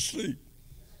need to sleep.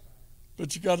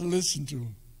 But you got to listen to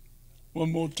him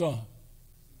one more time.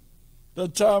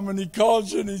 That time when he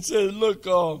calls you and he says, "Look,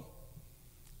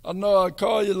 I know I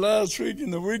called you last week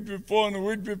and the week before and the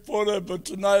week before that, but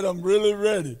tonight I'm really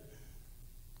ready.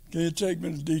 Can you take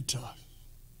me to detox?"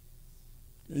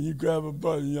 And you grab a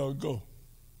buddy and y'all go.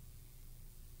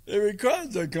 It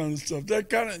requires that kind of stuff.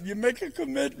 You make a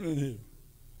commitment here.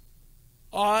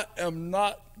 I am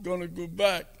not going to go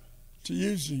back to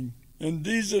using, and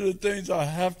these are the things I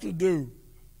have to do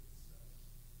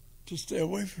to stay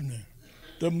away from them.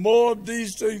 The more of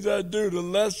these things I do, the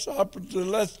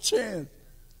less chance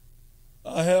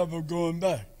I have of going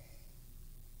back.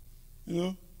 You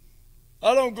know?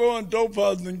 I don't go in dope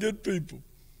houses and get people.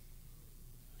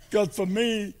 Because for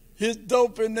me, his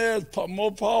dope in there is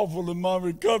more powerful than my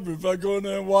recovery. If I go in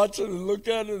there and watch it and look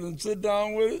at it and sit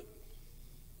down with it,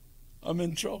 I'm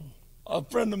in trouble. A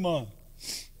friend of mine,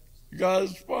 the guy that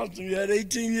sponsored me, had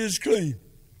 18 years clean.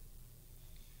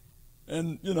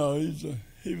 And, you know,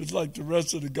 he was like the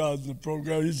rest of the guys in the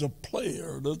program. He's a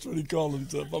player. That's what he called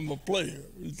himself. "I'm a player."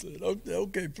 He said,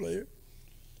 okay, player.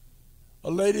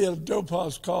 A lady at a dope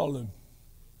house called him.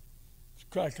 It's a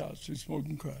crack house. She's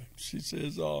smoking crack. She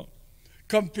says,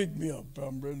 "Come pick me up.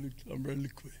 I'm ready to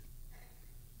quit.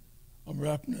 I'm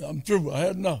wrapping it. I'm through. I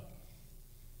had enough."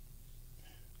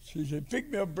 She said,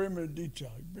 "Pick me up, bring me to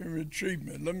detox, bring me to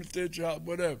treatment. Let me stay at your house,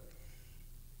 whatever."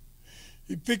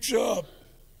 He picks her up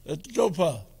at the dope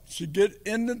house. She get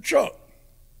in the truck.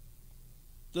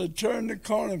 They turn the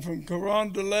corner from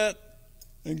Carondelet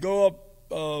and go up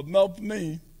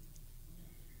Melpomene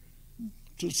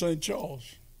to St.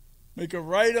 Charles. Make a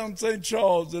right on St.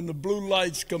 Charles and the blue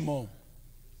lights come on.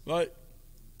 Right?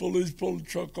 Police pull the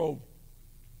truck over.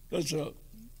 That's a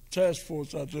task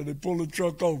force out there. They pull the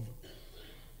truck over.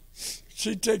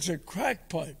 She takes a crack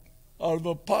pipe out of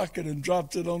her pocket and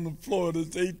drops it on the floor of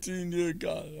this 18-year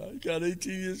guy. He got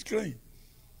 18 years clean.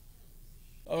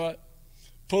 All right.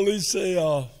 Police say,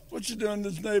 "What you doing in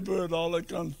this neighborhood?" All that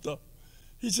kind of stuff.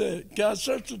 He said, "Can I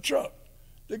search the truck?"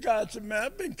 The guy said, "Man,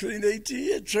 I've been clean 18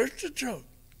 years. Search the truck."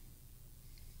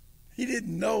 He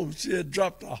didn't know she had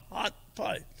dropped a hot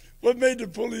pipe. What made the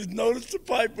police notice the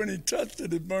pipe? When he touched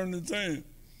it, it burned his hand.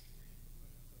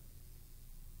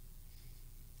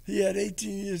 He had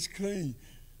 18 years clean.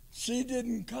 She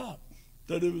didn't cop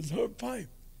that it was her pipe.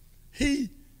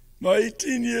 My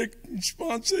 18-year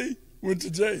sponsee, went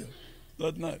to jail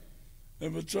that night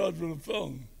and was charged with a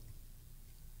felony.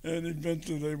 And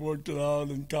eventually they worked it out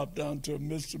and copped down to a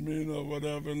misdemeanor or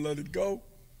whatever and let it go.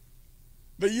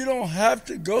 But you don't have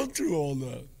to go through all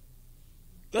that.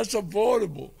 That's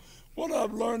avoidable. What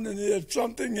I've learned in here,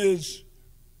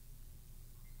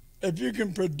 if you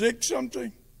can predict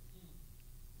something,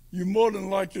 you more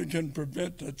than likely can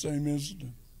prevent that same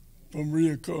incident. from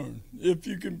reoccurring. If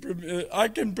you can, I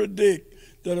can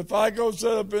predict that if I go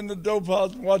set up in the dope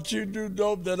house and watch you do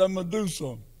dope, that I'm going to do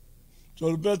something.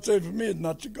 So the best thing for me is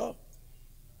not to go.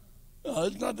 No,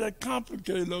 it's not that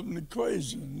complicated of an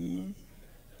equation, you know.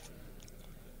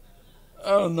 I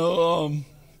don't know.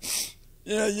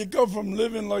 You go from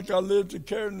living like I lived to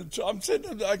carrying the torch. I'm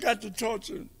sitting there, I got the torch.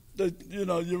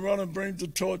 You run and bring the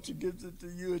torch, it gives it to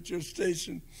you at your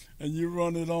station, and you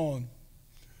run it on.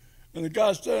 And the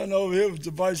guy standing over here was the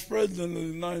vice president of the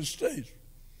United States.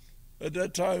 At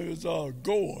that time, it was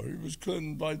Gore. He was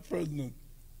Clinton's vice president.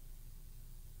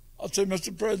 I said,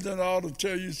 Mr. President, I ought to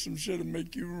tell you some shit and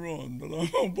make you run, but I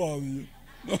won't bother you.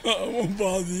 I won't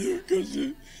bother you because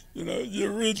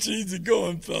you're a rich,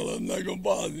 easy-going fella. I'm not going to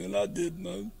bother you, and I did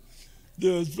nothing.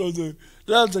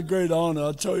 That's a great honor.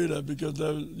 I'll tell you that because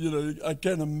I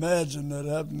can't imagine that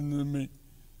happening to me.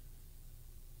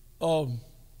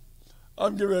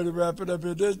 I'm getting ready to wrap it up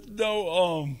here. There's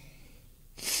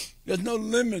no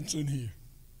limits in here.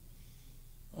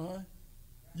 All right?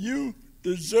 You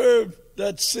deserve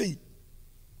that seat.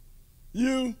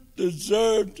 You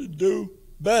deserve to do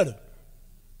better.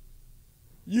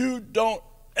 You don't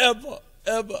ever,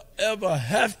 ever, ever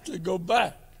have to go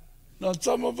back. Now,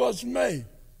 some of us may,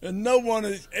 and no one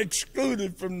is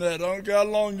excluded from that. I don't care how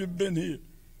long you've been here.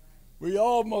 We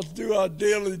all must do our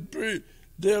daily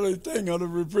thing, or the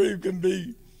reprieve can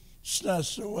be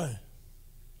snatched away.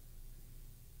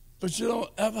 But you don't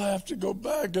ever have to go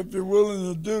back if you're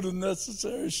willing to do the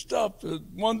necessary stuff.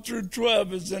 1 through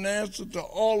 12 is an answer to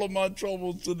all of my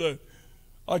troubles today.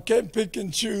 I can't pick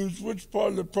and choose which part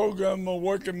of the program I'm going to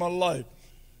work in my life.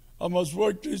 I must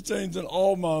work these things in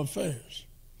all my affairs.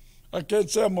 I can't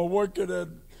say I'm going to work it at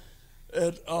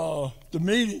the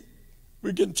meeting.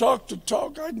 We can talk the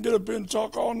talk. I can get up here and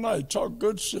talk all night, talk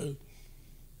good shit,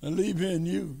 and leave here and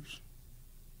use.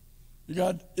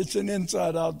 It's an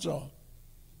inside-out job.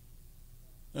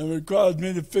 And it requires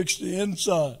me to fix the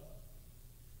inside.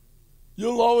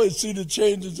 You'll always see the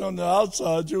changes on the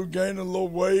outside. You'll gain a little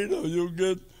weight, or you'll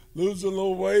lose a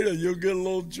little weight, or you'll get a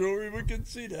little jewelry. We can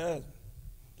see that.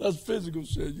 That's physical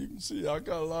shit. You can see I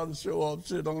got a lot of show-off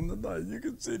shit on tonight. You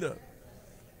can see that.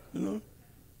 You know?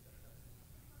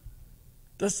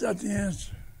 That's not the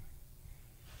answer.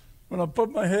 When I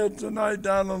put my head tonight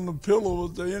down on the pillow,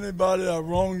 was there anybody I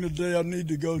wronged today I need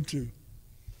to go to?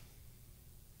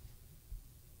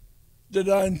 Did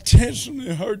I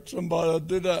intentionally hurt somebody, or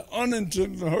did I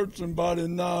unintentionally hurt somebody,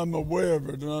 and now I'm aware of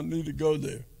it and I need to go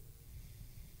there?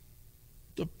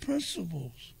 The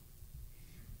principles,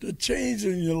 the change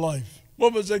in your life.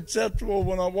 What was acceptable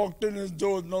when I walked in this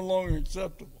door is no longer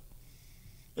acceptable.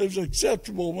 It was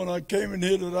acceptable when I came in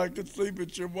here that I could sleep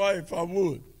with your wife, I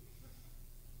would.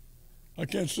 I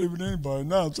can't sleep with anybody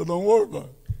now, so don't worry about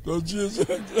it. Don't you?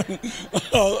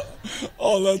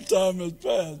 All that time has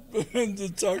passed. I'm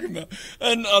just talking about.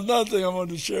 And another thing I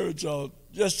wanted to share with y'all.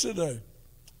 Yesterday,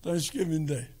 Thanksgiving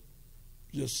Day,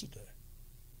 yesterday,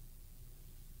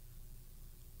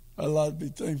 I had a lot to be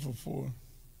thankful for,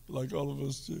 like all of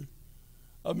us do.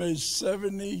 I made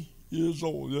 70 years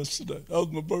old yesterday. That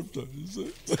was my birthday. You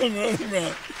see?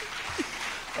 Right.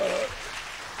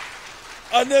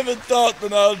 I never thought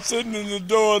when I was sitting in the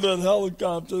door of that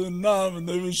helicopter in Nam and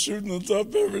they were shooting us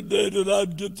up every day that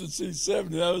I'd get to see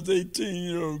 70. I was an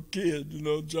 18-year-old kid,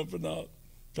 jumping out,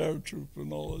 paratrooper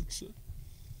and all that shit.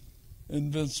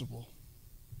 Invincible.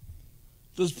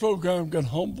 This program can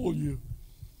humble you.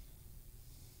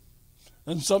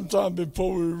 And sometime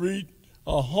before we reach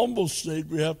a humble state,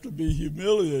 we have to be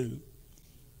humiliated.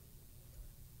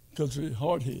 Because we're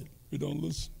hard-headed. We don't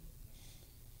listen.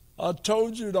 I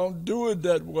told you don't do it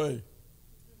that way.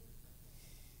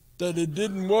 That it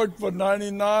didn't work for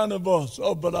 99 of us.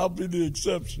 Oh, but I'll be the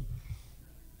exception.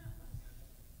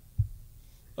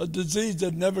 A disease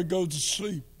that never goes to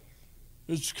sleep.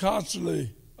 It's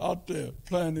constantly out there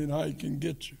planning how it can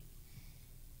get you.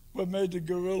 What made the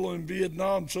guerrilla in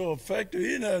Vietnam so effective? He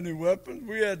didn't have any weapons.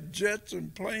 We had jets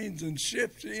and planes and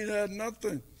ships. He had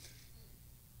nothing.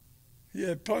 He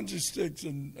had punching sticks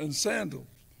and sandals.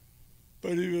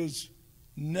 But he was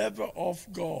never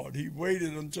off guard. He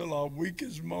waited until our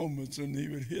weakest moments and he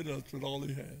would hit us with all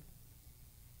he had.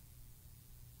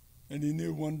 And he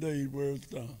knew one day he'd wear us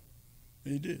down.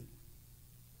 And he did.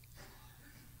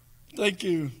 Thank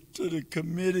you to the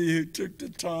committee who took the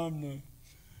time to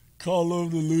call over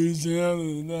to Louisiana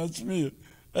and ask me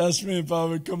if I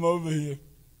would come over here.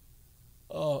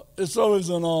 It's always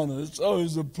an honor. It's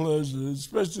always a pleasure,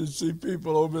 especially to see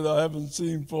people over there I haven't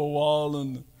seen for a while.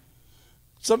 And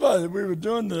we were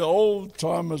doing the old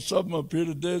time or something up here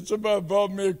today. Somebody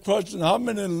brought me a question, how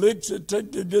many licks it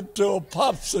take to get to a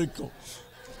popsicle?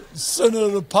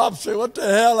 Senator Popsicle. What the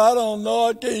hell? I don't know.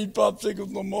 I can't eat popsicles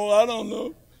no more. I don't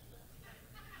know.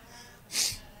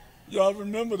 Y'all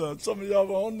remember that? Some of y'all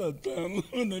were on that panel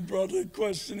when they brought that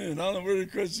question in. I don't know where the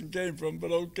question came from,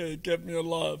 but okay, it kept me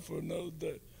alive for another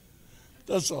day.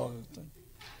 That's all I think.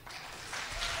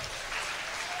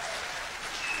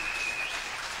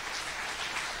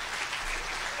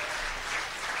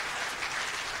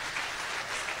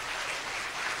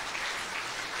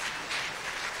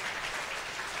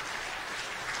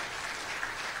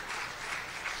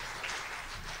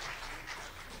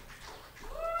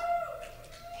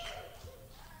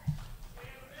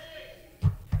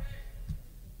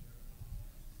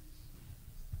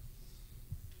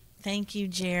 Thank you,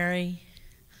 Jerry.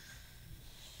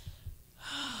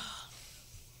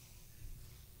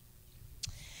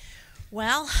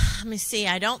 Well, let me see.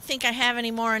 I don't think I have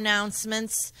any more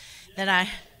announcements that I...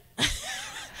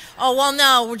 Oh, well,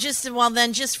 no.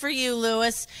 Just for you,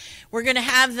 Louis. We're going to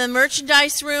have the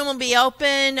merchandise room will be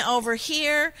open over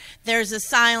here. There's a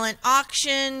silent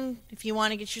auction. If you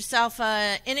want to get yourself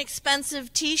an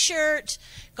inexpensive T-shirt,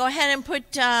 go ahead and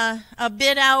put a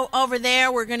bid out over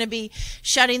there. We're going to be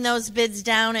shutting those bids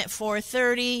down at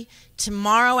 4:30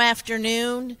 tomorrow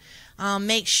afternoon.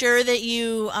 Make sure that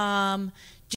you